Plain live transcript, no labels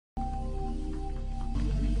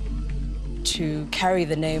to carry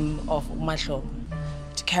the name of Nomhlubi,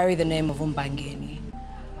 to carry the name of Mbangeni,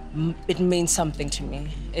 it means something to me.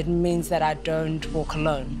 It means that I don't walk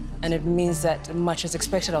alone, and it means that much is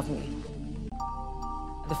expected of me.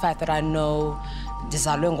 The fact that I know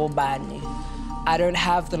ndizalwe ngobani, I don't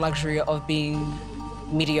have the luxury of being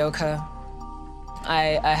mediocre.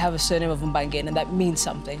 I have a surname of Mbangeni, and that means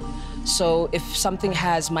something. So if something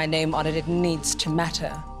has my name on it, it needs to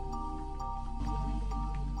matter.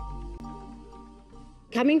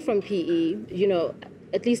 Coming from PE, you know,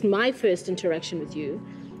 at least my first interaction with you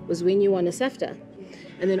was when you won a SAFTA.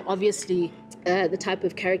 And then obviously the type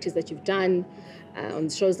of characters that you've done on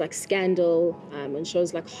shows like Scandal, on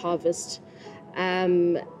shows like Harvest,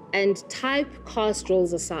 and typecast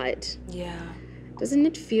roles aside. Yeah. Doesn't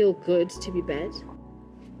it feel good to be bad?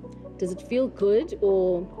 Does it feel good,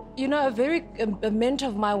 or? You know, a mentor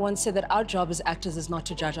of mine once said that our job as actors is not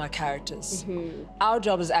to judge our characters. Mm-hmm. Our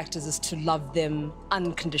job as actors is to love them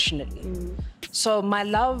unconditionally. Mm. So my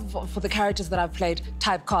love for the characters that I've played,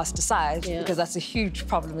 typecast aside, because that's a huge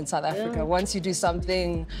problem in South Africa. Yeah. Once you do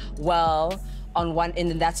something well on one end,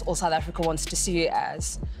 and that's all South Africa wants to see you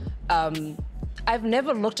as. I've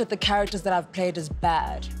never looked at the characters that I've played as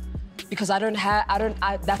bad, because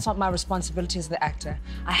that's not my responsibility as the actor.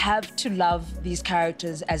 I have to love these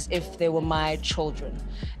characters as if they were my children.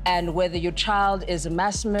 And whether your child is a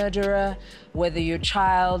mass murderer, whether your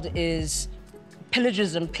child is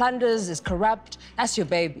pillages and plunders, is corrupt, that's your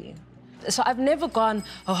baby. So I've never gone,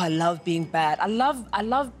 oh, I love being bad. I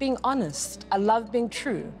love being honest. I love being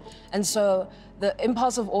true. And so the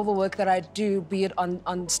impulse of all the work that I do, be it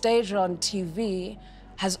on stage or on TV,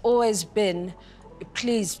 has always been,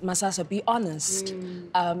 please, Masasa, be honest.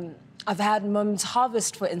 I've had moments,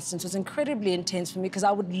 Harvest, for instance, was incredibly intense for me because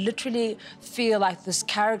I would literally feel like this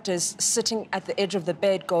character is sitting at the edge of the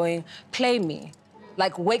bed going, play me.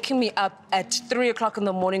 Like waking me up at 3 o'clock in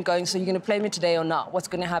the morning going, so you're gonna play me today or not? What's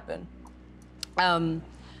gonna happen?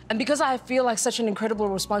 And because I feel like such an incredible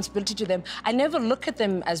responsibility to them, I never look at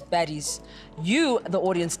them as baddies. You, the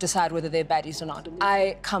audience, decide whether they're baddies or not.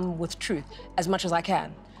 I come with truth as much as I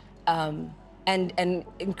can. And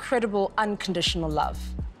incredible unconditional love.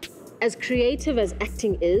 As creative as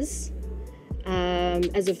acting is,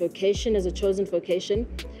 as a vocation, as a chosen vocation,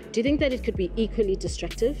 do you think that it could be equally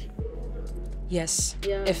destructive? Yes,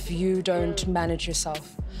 if you don't manage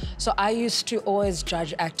yourself. So I used to always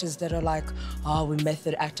judge actors that are like, oh, we're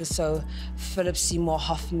method actors. So Philip Seymour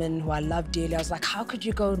Hoffman, who I love dearly, I was like, how could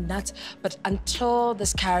you go nuts? But until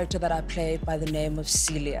this character that I played by the name of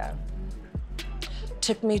Celia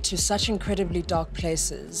took me to such incredibly dark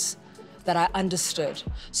places that I understood.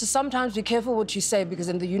 So sometimes be careful what you say, because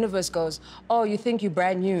then the universe goes, oh, you think you're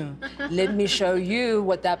brand new. Let me show you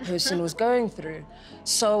what that person was going through.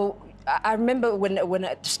 So I remember when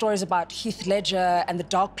stories about Heath Ledger and the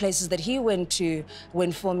dark places that he went to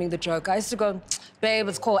when filming the Joker, I used to go, babe,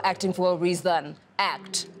 it's called acting for a reason.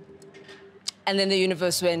 Act. And then the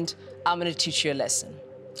universe went, I'm gonna teach you a lesson.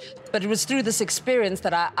 But it was through this experience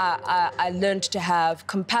that I learned to have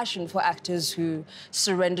compassion for actors who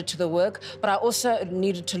surrendered to the work. But I also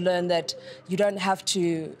needed to learn that you don't have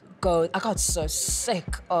to go, I got so sick,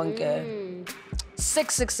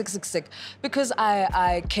 sick, because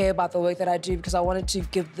I care about the work that I do, because I wanted to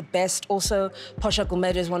give the best. Also, Posha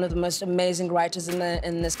Gumede is one of the most amazing writers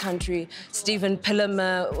in this country. Stephen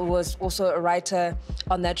Pillemer was also a writer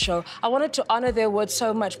on that show. I wanted to honor their words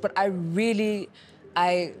so much, but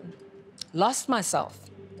I lost myself.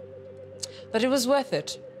 But it was worth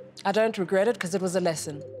it. I don't regret it, because it was a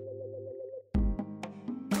lesson.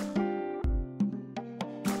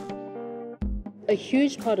 A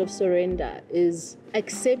huge part of surrender is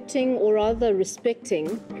accepting, or rather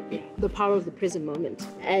respecting, the power of the present moment.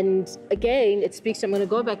 And again, it speaks to, I'm going to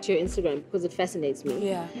go back to your Instagram because it fascinates me.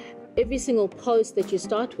 Yeah. Every single post that you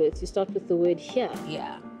start with the word here.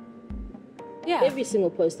 Yeah. Every single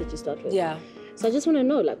post that you start with. Yeah. So I just want to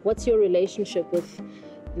know, like, what's your relationship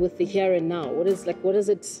with the here and now? What does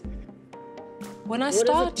it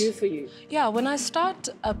do for you? Yeah, when I start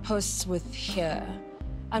posts with here,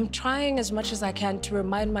 I'm trying as much as I can to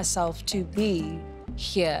remind myself to be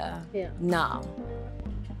here now.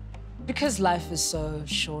 Because life is so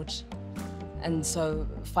short and so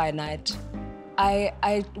finite,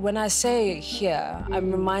 when I say here, I'm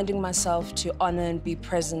reminding myself to honor and be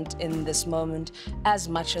present in this moment as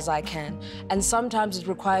much as I can. And sometimes it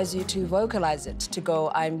requires you to vocalize it, to go,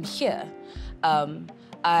 I'm here.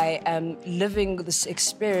 I am living this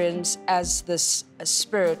experience as this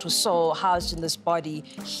spirit or soul housed in this body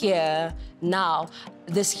here, now.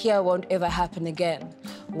 This here won't ever happen again.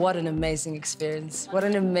 What an amazing experience. What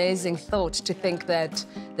an amazing thought to think that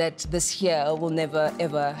this here will never,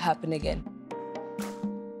 ever happen again.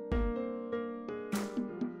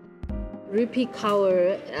 Rupi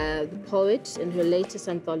Kaur, the poet, in her latest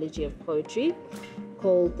anthology of poetry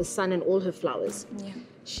called The Sun and All Her Flowers,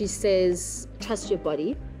 she says, trust your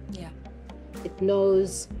body. Yeah. It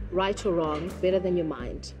knows right or wrong better than your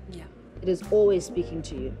mind. Yeah. It is always speaking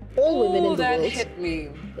to you. All women in the that world. hit me.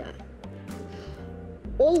 Yeah.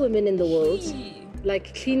 All women in the world.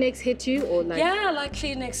 Like Kleenex hit you or like... Yeah, like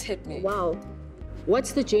Kleenex hit me. Wow.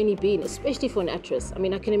 What's the journey been, especially for an actress? I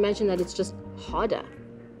mean, I can imagine that it's just harder.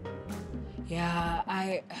 Yeah,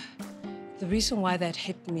 the reason why that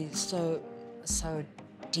hit me so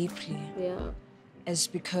deeply is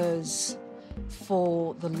because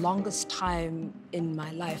for the longest time in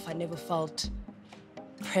my life, I never felt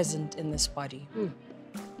present in this body.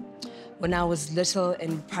 When I was little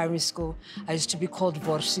in primary school, I used to be called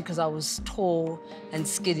Borsi because I was tall and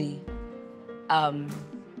skinny.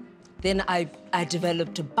 Then I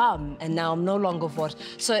developed a bum, and now I'm no longer Borsi.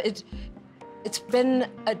 So it's been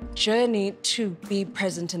a journey to be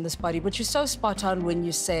present in this body, but you're so spot on when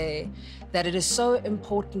you say that it is so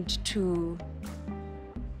important to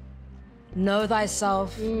know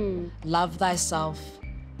thyself, love thyself,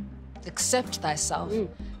 accept thyself.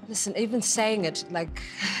 Listen, even saying it, like...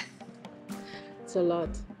 It's a lot.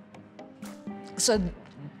 So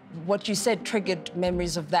what you said triggered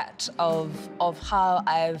memories of that, of how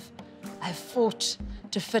I've fought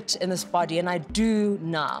to fit in this body, and I do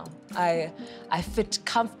now. I fit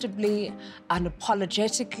comfortably,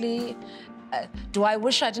 unapologetically. Do I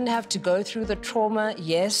wish I didn't have to go through the trauma?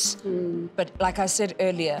 Yes. But like I said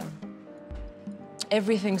earlier,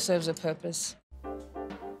 everything serves a purpose.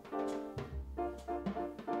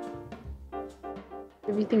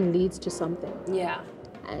 Everything leads to something. Yeah.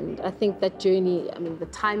 And I think that journey, I mean, the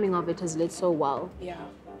timing of it has led so well. Yeah.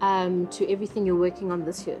 To everything you're working on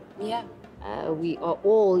this year. Yeah. We are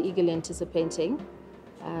all eagerly anticipating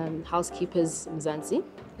Housekeepers Mzansi.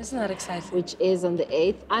 Isn't that exciting? Which is on the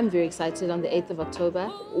 8th. I'm very excited, on the 8th of October.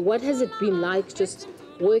 What has it been like just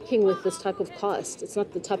working with this type of cast? It's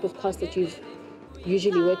not the type of cast that you've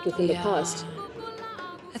usually worked with in the past.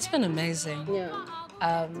 It's been amazing. Yeah.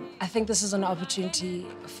 I think this is an opportunity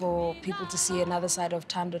for people to see another side of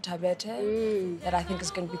Thando Tabete that I think is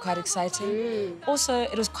going to be quite exciting. Also,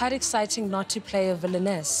 it was quite exciting not to play a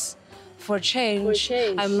villainess. For a change,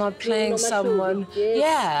 I'm not playing someone. Yes.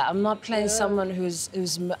 Yeah, I'm not playing someone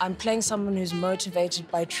I'm playing someone who's motivated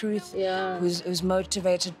by truth, who's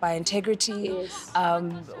motivated by integrity,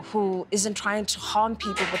 who isn't trying to harm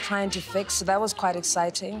people but trying to fix. So that was quite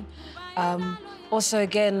exciting. Also,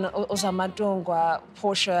 again, Ozamadongwa,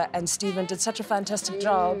 Portia, and Stephen did such a fantastic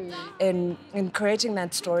job in creating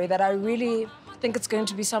that story that I really think it's going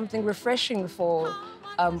to be something refreshing for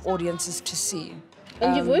audiences to see.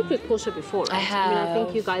 And you've worked with Portia before, right? I have. I mean, I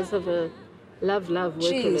think you guys have a love work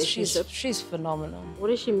relationship. She's phenomenal. What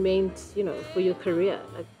has she meant, for your career?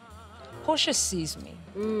 Like... Portia sees me.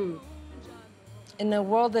 In a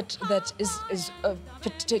world that is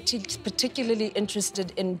particularly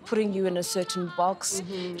interested in putting you in a certain box,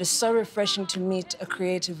 it is so refreshing to meet a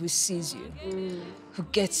creative who sees you, who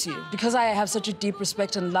gets you. Because I have such a deep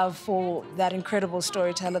respect and love for that incredible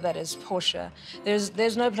storyteller that is Portia,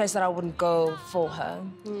 there's no place that I wouldn't go for her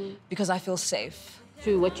because I feel safe.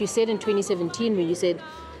 To what you said in 2017 when you said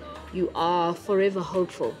you are forever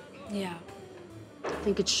hopeful. Yeah. I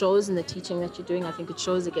think it shows in the teaching that you're doing. I think it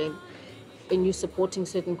shows again in you supporting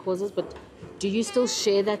certain causes, but do you still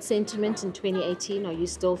share that sentiment in 2018? Are you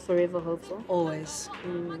still forever hopeful? Always.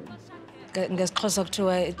 NgesiXhosa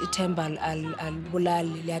kuthiwa ithemba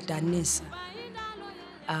alibulali liyadanisa.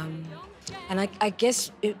 And I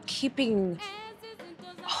guess keeping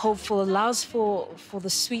hopeful allows for the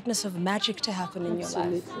sweetness of magic to happen in your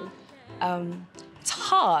life. It's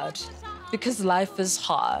hard because life is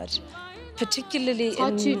hard, particularly it's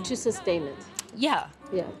hard to sustain it. Yeah.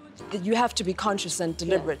 You have to be conscious and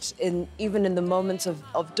deliberate even in the moments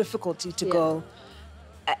of difficulty to go,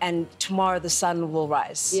 and tomorrow the sun will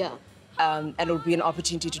rise. And it'll be an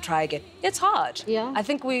opportunity to try again. It's hard. I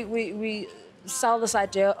think we sell this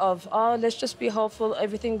idea of, let's just be hopeful,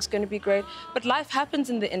 everything's going to be great. But life happens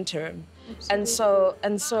in the interim. Absolutely.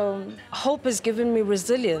 And so hope has given me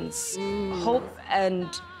resilience. Hope and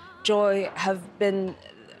joy have been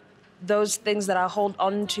those things that I hold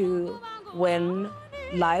on to when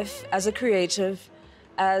life, as a creative,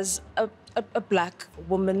 as a black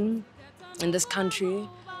woman, in this country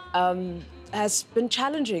has been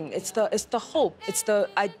challenging. It's the hope. It's the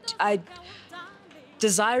I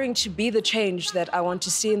desiring to be the change that I want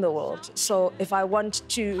to see in the world. So if I want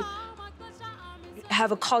to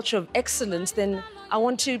have a culture of excellence, then I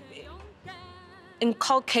want to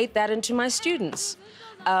inculcate that into my students,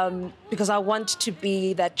 because I want to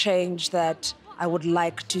be that change that I would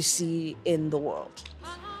like to see in the world.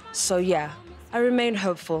 So yeah, I remain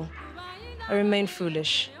hopeful. I remain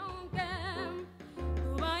foolish.